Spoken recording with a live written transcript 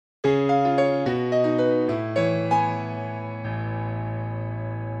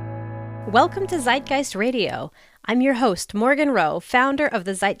Welcome to Zeitgeist Radio. I'm your host, Morgan Rowe, founder of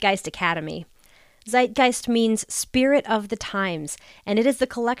the Zeitgeist Academy. Zeitgeist means spirit of the times, and it is the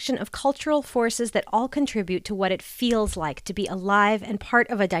collection of cultural forces that all contribute to what it feels like to be alive and part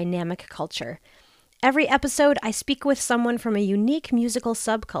of a dynamic culture. Every episode, I speak with someone from a unique musical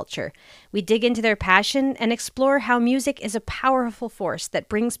subculture. We dig into their passion and explore how music is a powerful force that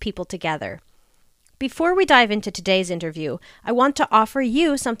brings people together. Before we dive into today's interview, I want to offer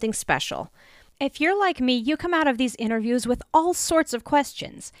you something special. If you're like me, you come out of these interviews with all sorts of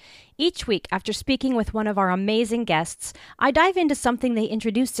questions. Each week, after speaking with one of our amazing guests, I dive into something they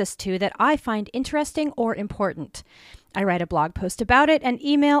introduced us to that I find interesting or important. I write a blog post about it and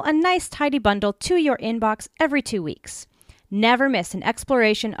email a nice tidy bundle to your inbox every 2 weeks. Never miss an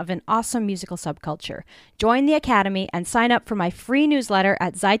exploration of an awesome musical subculture. Join the Academy and sign up for my free newsletter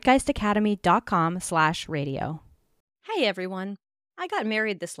at zeitgeistacademy.com/radio. Hey everyone. I got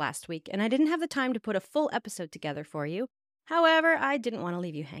married this last week and I didn't have the time to put a full episode together for you. However, I didn't want to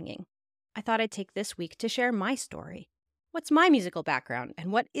leave you hanging. I thought I'd take this week to share my story. What's my musical background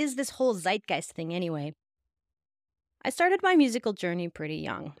and what is this whole zeitgeist thing anyway? I started my musical journey pretty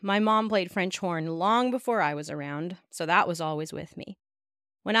young. My mom played French horn long before I was around, so that was always with me.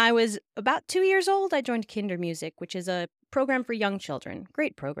 When I was about 2 years old, I joined Kindermusik, which is a program for young children.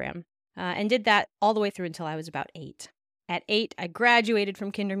 Great program. And did that all the way through until I was about 8. At 8, I graduated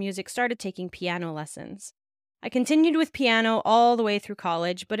from Kindermusik, started taking piano lessons. I continued with piano all the way through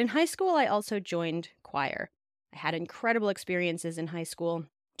college, but in high school, I also joined choir. I had incredible experiences in high school.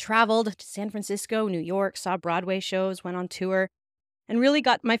 Traveled to San Francisco, New York, saw Broadway shows, went on tour, and really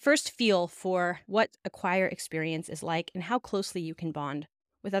got my first feel for what a choir experience is like and how closely you can bond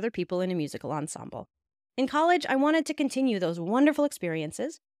with other people in a musical ensemble. In college, I wanted to continue those wonderful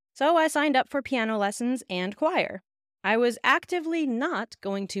experiences, so I signed up for piano lessons and choir. I was actively not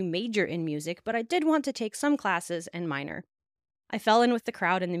going to major in music, but I did want to take some classes and minor. I fell in with the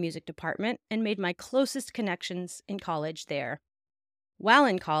crowd in the music department and made my closest connections in college there. While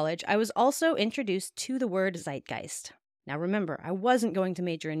in college, I was also introduced to the word zeitgeist. Now remember, I wasn't going to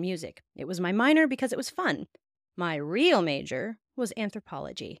major in music. It was my minor because it was fun. My real major was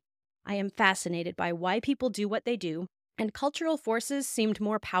anthropology. I am fascinated by why people do what they do, and cultural forces seemed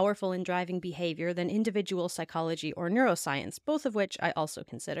more powerful in driving behavior than individual psychology or neuroscience, both of which I also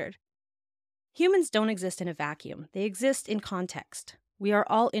considered. Humans don't exist in a vacuum. They exist in context. We are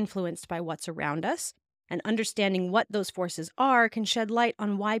all influenced by what's around us, and understanding what those forces are can shed light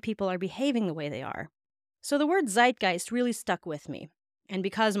on why people are behaving the way they are. So the word zeitgeist really stuck with me. And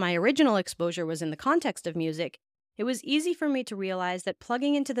because my original exposure was in the context of music, it was easy for me to realize that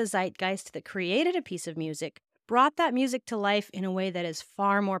plugging into the zeitgeist that created a piece of music brought that music to life in a way that is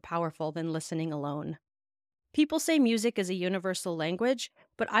far more powerful than listening alone. People say music is a universal language,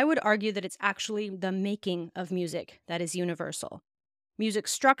 but I would argue that it's actually the making of music that is universal. Music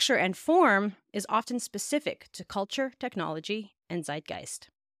structure and form is often specific to culture, technology, and zeitgeist.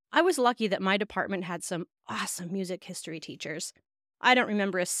 I was lucky that my department had some awesome music history teachers. I don't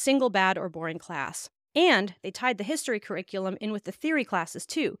remember a single bad or boring class. And they tied the history curriculum in with the theory classes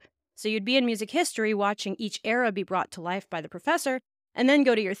too. So you'd be in music history watching each era be brought to life by the professor, and then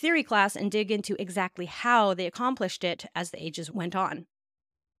go to your theory class and dig into exactly how they accomplished it as the ages went on.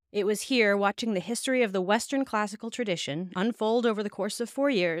 It was here, watching the history of the Western classical tradition unfold over the course of 4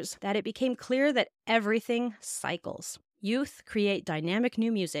 years, that it became clear that everything cycles. Youth create dynamic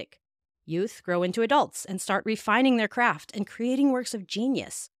new music. Youth grow into adults and start refining their craft and creating works of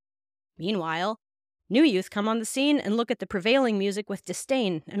genius. Meanwhile, new youth come on the scene and look at the prevailing music with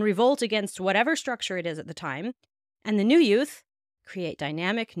disdain and revolt against whatever structure it is at the time, and the new youth create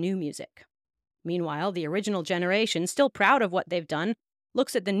dynamic new music. Meanwhile, the original generation, still proud of what they've done,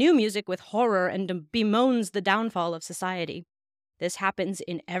 looks at the new music with horror and bemoans the downfall of society. This happens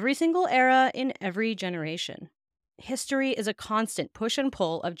in every single era, in every generation. History is a constant push and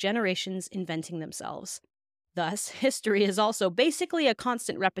pull of generations inventing themselves. Thus, history is also basically a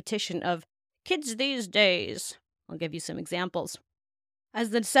constant repetition of kids these days. I'll give you some examples.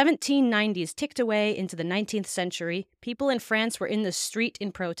 As the 1790s ticked away into the 19th century, people in France were in the street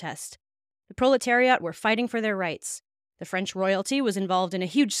in protest. The proletariat were fighting for their rights. The French royalty was involved in a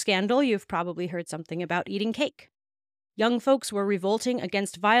huge scandal. You've probably heard something about eating cake. Young folks were revolting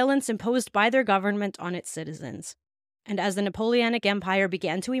against violence imposed by their government on its citizens. And as the Napoleonic Empire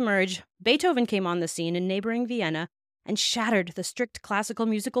began to emerge, Beethoven came on the scene in neighboring Vienna and shattered the strict classical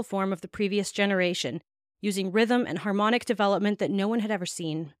musical form of the previous generation, using rhythm and harmonic development that no one had ever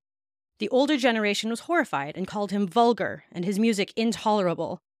seen. The older generation was horrified and called him vulgar and his music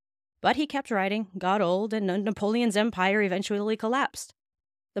intolerable. But he kept writing, got old, and Napoleon's empire eventually collapsed.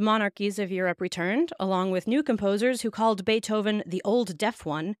 The monarchies of Europe returned, along with new composers who called Beethoven the Old Deaf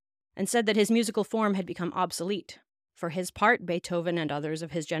One and said that his musical form had become obsolete. For his part, Beethoven and others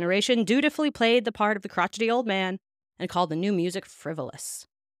of his generation dutifully played the part of the crotchety old man and called the new music frivolous.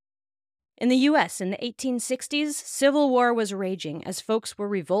 In the US in the 1860s, civil war was raging as folks were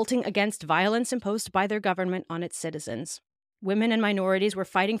revolting against violence imposed by their government on its citizens. Women and minorities were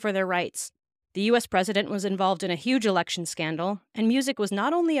fighting for their rights. The US president was involved in a huge election scandal, and music was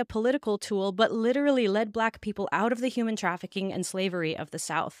not only a political tool, but literally led Black people out of the human trafficking and slavery of the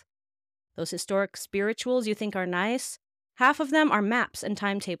South. Those historic spirituals you think are nice, half of them are maps and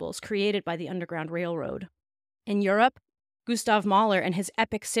timetables created by the Underground Railroad. In Europe, Gustav Mahler and his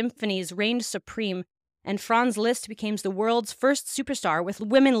epic symphonies reigned supreme, and Franz Liszt became the world's first superstar, with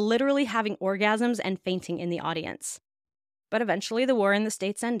women literally having orgasms and fainting in the audience. But eventually the war in the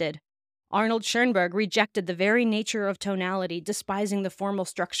States ended. Arnold Schoenberg rejected the very nature of tonality, despising the formal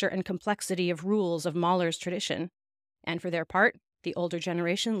structure and complexity of rules of Mahler's tradition. And for their part, the older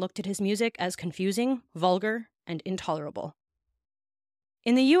generation looked at his music as confusing, vulgar, and intolerable.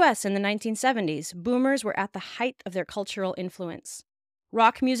 In the US in the 1970s, boomers were at the height of their cultural influence.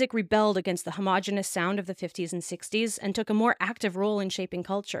 Rock music rebelled against the homogenous sound of the 50s and 60s and took a more active role in shaping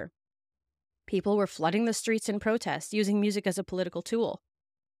culture. People were flooding the streets in protest, using music as a political tool.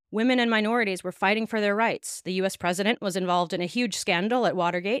 Women and minorities were fighting for their rights. The US president was involved in a huge scandal at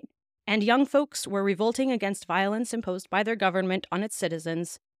Watergate, and young folks were revolting against violence imposed by their government on its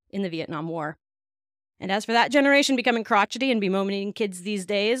citizens in the Vietnam War. And as for that generation becoming crotchety and bemoaning kids these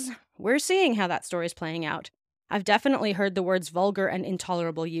days, we're seeing how that story is playing out. I've definitely heard the words vulgar and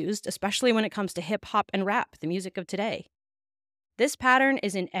intolerable used, especially when it comes to hip-hop and rap, the music of today. This pattern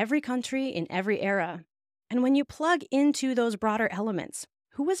is in every country, in every era. And when you plug into those broader elements,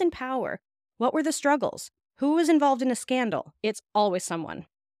 who was in power? What were the struggles? Who was involved in a scandal? It's always someone.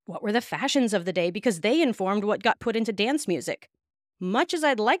 What were the fashions of the day? Because they informed what got put into dance music. Much as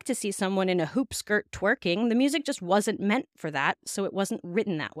I'd like to see someone in a hoop skirt twerking, the music just wasn't meant for that, so it wasn't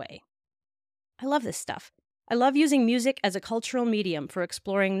written that way. I love this stuff. I love using music as a cultural medium for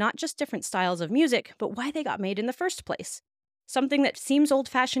exploring not just different styles of music, but why they got made in the first place. Something that seems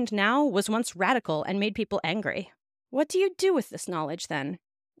old-fashioned now was once radical and made people angry. What do you do with this knowledge, then?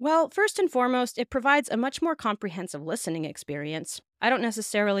 Well, first and foremost, it provides a much more comprehensive listening experience. I don't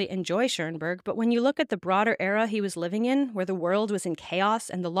necessarily enjoy Schoenberg, but when you look at the broader era he was living in, where the world was in chaos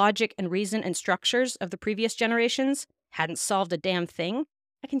and the logic and reason and structures of the previous generations hadn't solved a damn thing,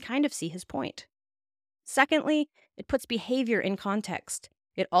 I can kind of see his point. Secondly, it puts behavior in context.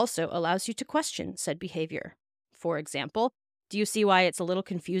 It also allows you to question said behavior. For example, do you see why it's a little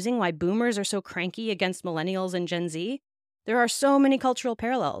confusing why boomers are so cranky against millennials and Gen Z? There are so many cultural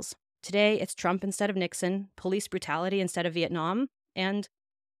parallels. Today, it's Trump instead of Nixon, police brutality instead of Vietnam, and,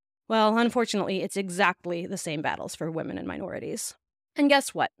 well, unfortunately, it's exactly the same battles for women and minorities. And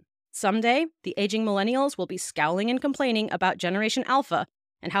guess what? Someday, the aging millennials will be scowling and complaining about Generation Alpha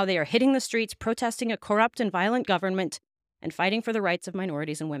and how they are hitting the streets protesting a corrupt and violent government and fighting for the rights of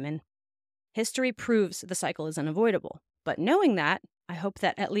minorities and women. History proves the cycle is unavoidable. But knowing that, I hope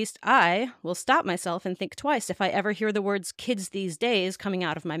that at least I will stop myself and think twice if I ever hear the words kids these days coming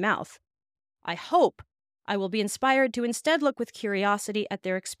out of my mouth. I hope I will be inspired to instead look with curiosity at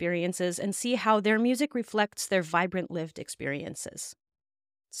their experiences and see how their music reflects their vibrant lived experiences.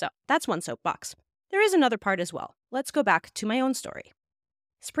 So that's one soapbox. There is another part as well. Let's go back to my own story.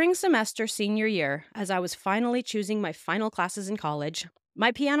 Spring semester senior year, as I was finally choosing my final classes in college,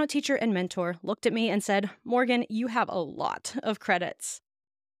 my piano teacher and mentor looked at me and said, "Morgan, you have a lot of credits."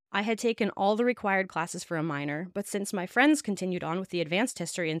 I had taken all the required classes for a minor, but since my friends continued on with the advanced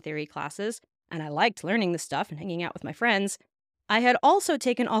history and theory classes, and I liked learning this stuff and hanging out with my friends, I had also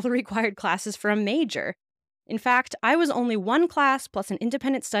taken all the required classes for a major. In fact, I was only one class plus an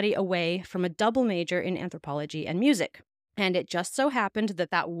independent study away from a double major in anthropology and music. And it just so happened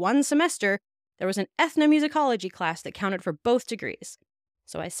that one semester, there was an ethnomusicology class that counted for both degrees.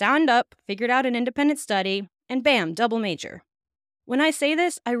 So I signed up, figured out an independent study, and bam, double major. When I say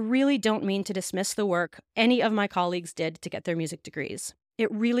this, I really don't mean to dismiss the work any of my colleagues did to get their music degrees.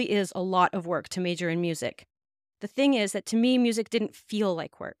 It really is a lot of work to major in music. The thing is that to me, music didn't feel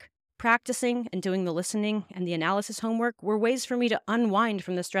like work. Practicing and doing the listening and the analysis homework were ways for me to unwind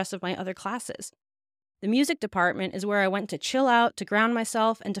from the stress of my other classes. The music department is where I went to chill out, to ground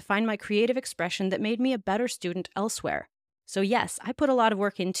myself, and to find my creative expression that made me a better student elsewhere. So yes, I put a lot of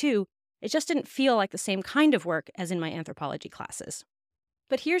work in too. It just didn't feel like the same kind of work as in my anthropology classes.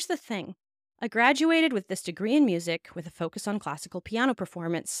 But here's the thing. I graduated with this degree in music with a focus on classical piano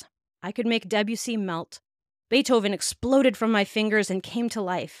performance. I could make Debussy melt. Beethoven exploded from my fingers and came to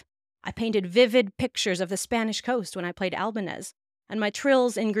life. I painted vivid pictures of the Spanish coast when I played Albanese, and my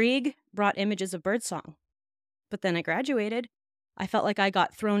trills in Grieg brought images of birdsong. But then I graduated. I felt like I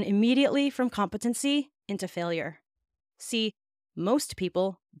got thrown immediately from competency into failure. See, most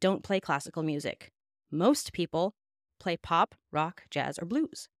people don't play classical music. Most people play pop, rock, jazz, or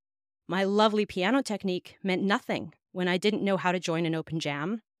blues. My lovely piano technique meant nothing when I didn't know how to join an open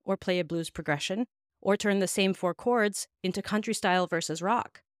jam, or play a blues progression, or turn the same 4 chords into country style versus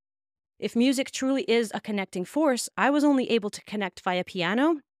rock. If music truly is a connecting force, I was only able to connect via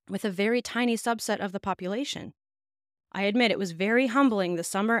piano with a very tiny subset of the population. I admit it was very humbling the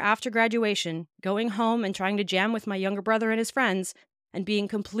summer after graduation, going home and trying to jam with my younger brother and his friends, and being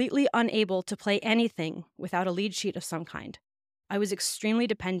completely unable to play anything without a lead sheet of some kind. I was extremely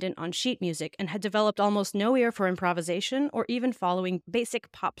dependent on sheet music and had developed almost no ear for improvisation or even following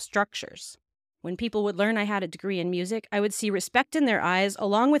basic pop structures. When people would learn I had a degree in music, I would see respect in their eyes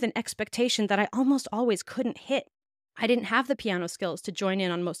along with an expectation that I almost always couldn't hit. I didn't have the piano skills to join in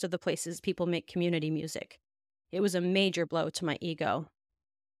on most of the places people make community music. It was a major blow to my ego.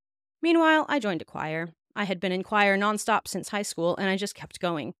 Meanwhile, I joined a choir. I had been in choir nonstop since high school, and I just kept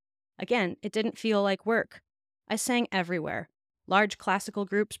going. Again, it didn't feel like work. I sang everywhere. Large classical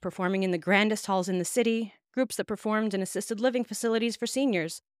groups performing in the grandest halls in the city, groups that performed in assisted living facilities for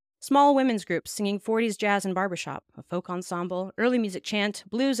seniors, small women's groups singing 40s jazz and barbershop, a folk ensemble, early music chant,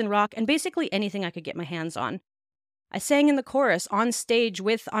 blues and rock, and basically anything I could get my hands on. I sang in the chorus on stage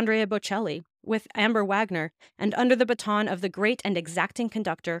with Andrea Bocelli, with Amber Wagner, and under the baton of the great and exacting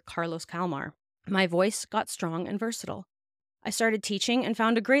conductor Carlos Kalmar. My voice got strong and versatile. I started teaching and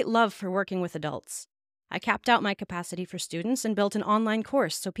found a great love for working with adults. I capped out my capacity for students and built an online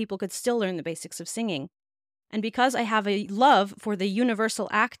course so people could still learn the basics of singing. And because I have a love for the universal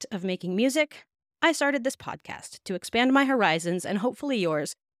act of making music, I started this podcast to expand my horizons and hopefully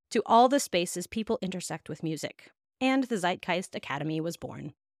yours to all the spaces people intersect with music. And the Zeitgeist Academy was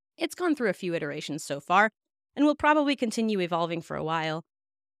born. It's gone through a few iterations so far, and will probably continue evolving for a while.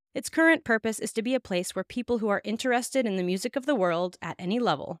 Its current purpose is to be a place where people who are interested in the music of the world at any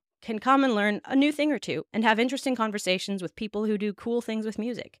level can come and learn a new thing or two and have interesting conversations with people who do cool things with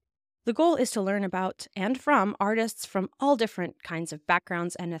music. The goal is to learn about and from artists from all different kinds of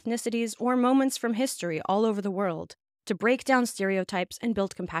backgrounds and ethnicities or moments from history all over the world, to break down stereotypes and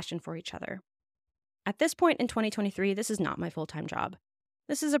build compassion for each other. At this point in 2023, this is not my full-time job.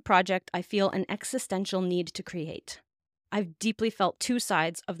 This is a project I feel an existential need to create. I've deeply felt 2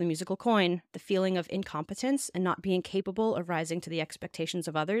 sides of the musical coin, the feeling of incompetence and not being capable of rising to the expectations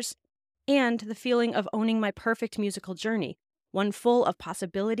of others, and the feeling of owning my perfect musical journey, one full of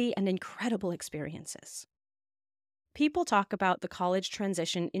possibility and incredible experiences. People talk about the college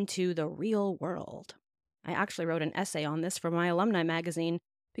transition into the real world. I actually wrote an essay on this for my alumni magazine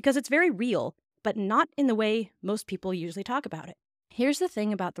because it's very real, but not in the way most people usually talk about it. Here's the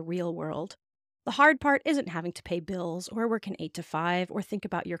thing about the real world. The hard part isn't having to pay bills or work an 8 to 5 or think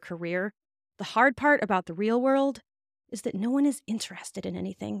about your career. The hard part about the real world is that no one is interested in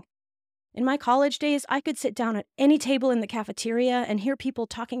anything. In my college days, I could sit down at any table in the cafeteria and hear people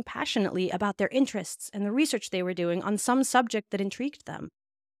talking passionately about their interests and the research they were doing on some subject that intrigued them.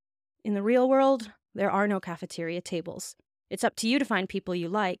 In the real world, there are no cafeteria tables. It's up to you to find people you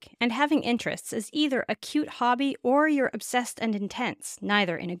like, and having interests is either a cute hobby or you're obsessed and intense,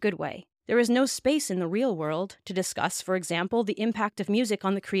 neither in a good way. There is no space in the real world to discuss, for example, the impact of music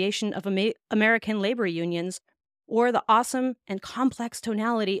on the creation of American labor unions, or the awesome and complex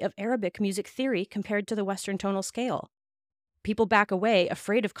tonality of Arabic music theory compared to the Western tonal scale. People back away,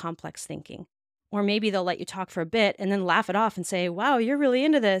 afraid of complex thinking. Or maybe they'll let you talk for a bit and then laugh it off and say, "Wow, you're really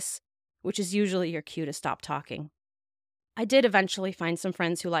into this," which is usually your cue to stop talking. I did eventually find some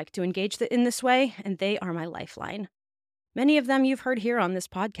friends who like to engage in this way, and they are my lifeline. Many of them you've heard here on this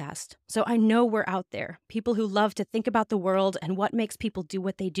podcast, so I know we're out there, people who love to think about the world and what makes people do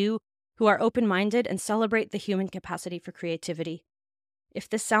what they do, who are open-minded and celebrate the human capacity for creativity. If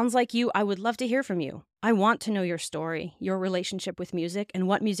this sounds like you, I would love to hear from you. I want to know your story, your relationship with music, and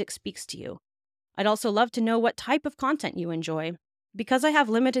what music speaks to you. I'd also love to know what type of content you enjoy. Because I have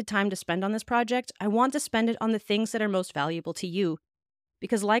limited time to spend on this project, I want to spend it on the things that are most valuable to you.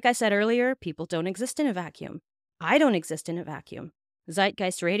 Because like I said earlier, people don't exist in a vacuum. I don't exist in a vacuum.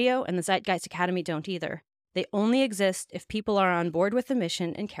 Zeitgeist Radio and the Zeitgeist Academy don't either. They only exist if people are on board with the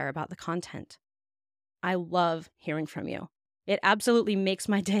mission and care about the content. I love hearing from you. It absolutely makes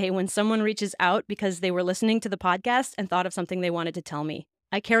my day when someone reaches out because they were listening to the podcast and thought of something they wanted to tell me.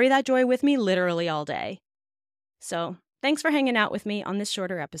 I carry that joy with me literally all day. So, Thanks for hanging out with me on this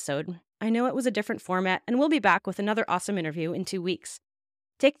shorter episode. I know it was a different format, and we'll be back with another awesome interview in 2 weeks.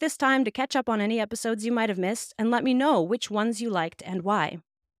 Take this time to catch up on any episodes you might have missed and let me know which ones you liked and why.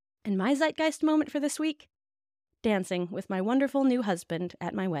 And my Zeitgeist moment for this week? Dancing with my wonderful new husband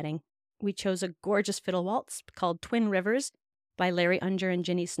at my wedding. We chose a gorgeous fiddle waltz called Twin Rivers by Larry Unger and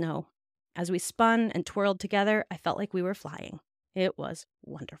Ginny Snow. As we spun and twirled together, I felt like we were flying. It was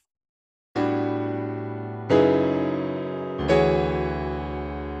wonderful.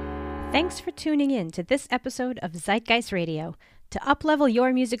 Thanks for tuning in to this episode of Zeitgeist Radio. To uplevel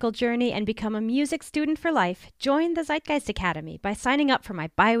your musical journey and become a music student for life, join the Zeitgeist Academy by signing up for my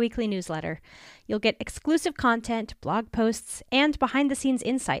bi-weekly newsletter. You'll get exclusive content, blog posts, and behind-the-scenes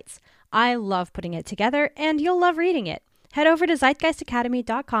insights. I love putting it together, and you'll love reading it. Head over to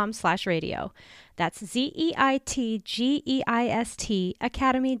zeitgeistacademy.com/radio. That's ZEITGEIST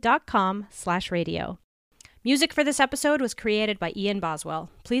academy.com/radio. Music for this episode was created by Ian Boswell.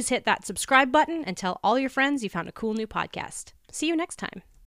 Please hit that subscribe button and tell all your friends you found a cool new podcast. See you next time.